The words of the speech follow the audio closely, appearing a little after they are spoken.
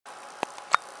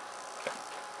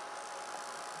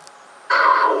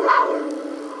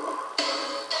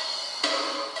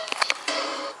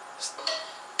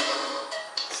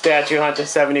Statue Hunter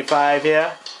 75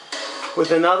 here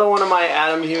with another one of my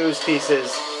Adam Hughes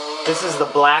pieces. This is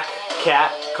the Black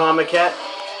Cat Comiquette.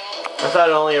 I thought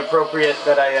it only appropriate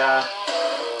that I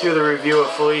do the review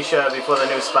of Felicia before the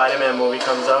new Spider-Man movie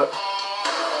comes out.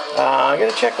 I'm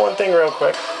going to check one thing real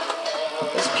quick.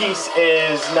 This piece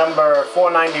is number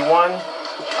 491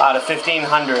 out of 1500.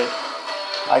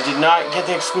 I did not get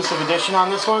the exclusive edition on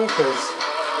this one because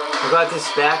I got this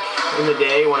back in the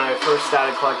day when I first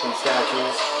started collecting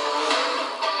statues.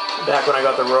 Back when I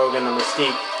got the Rogue and the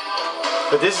Mystique.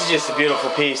 But this is just a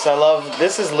beautiful piece. I love,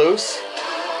 this is loose.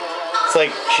 It's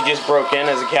like she just broke in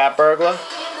as a cat burglar.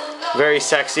 Very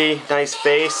sexy, nice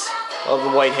face. Love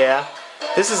the white hair.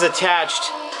 This is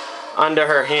attached under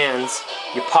her hands.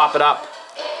 You pop it up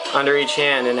under each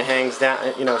hand and it hangs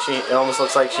down. You know, it almost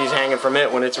looks like she's hanging from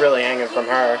it when it's really hanging from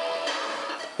her.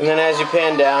 And then as you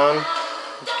pan down,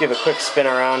 just give a quick spin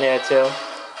around here too.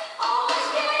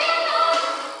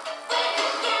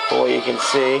 For what you can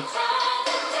see.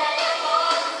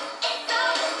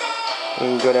 You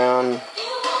can go down.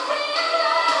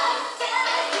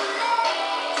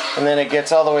 And then it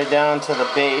gets all the way down to the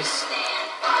base.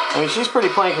 I mean, she's pretty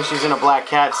plain because she's in a black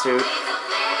cat suit.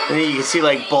 And then you can see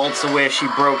like bolts of where she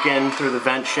broke in through the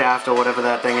vent shaft or whatever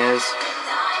that thing is.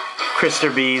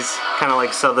 Crister bees, kind of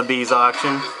like Sotheby's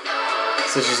auction.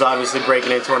 So she's obviously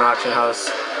breaking into an auction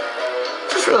house.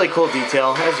 Just really cool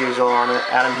detail, as usual, on an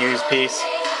Adam Hughes piece.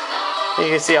 You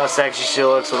can see how sexy she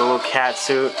looks with a little cat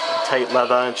suit, tight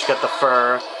leather, and she's got the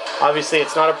fur. Obviously,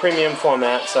 it's not a premium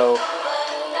format, so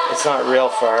it's not real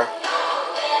fur.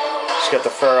 She's got the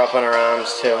fur up on her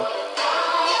arms, too.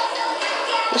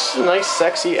 This is a nice,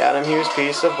 sexy Adam Hughes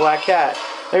piece of Black Cat.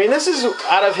 I mean, this is,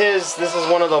 out of his, this is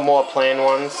one of the more plain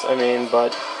ones. I mean,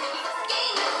 but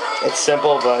it's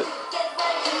simple, but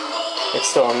it's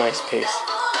still a nice piece.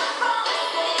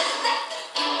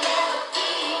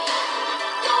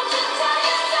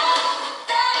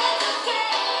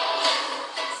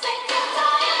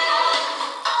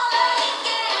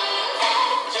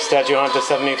 Statue Hunter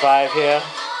 75 here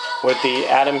with the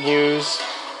Adam Hughes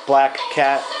Black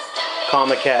Cat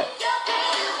Comiquette.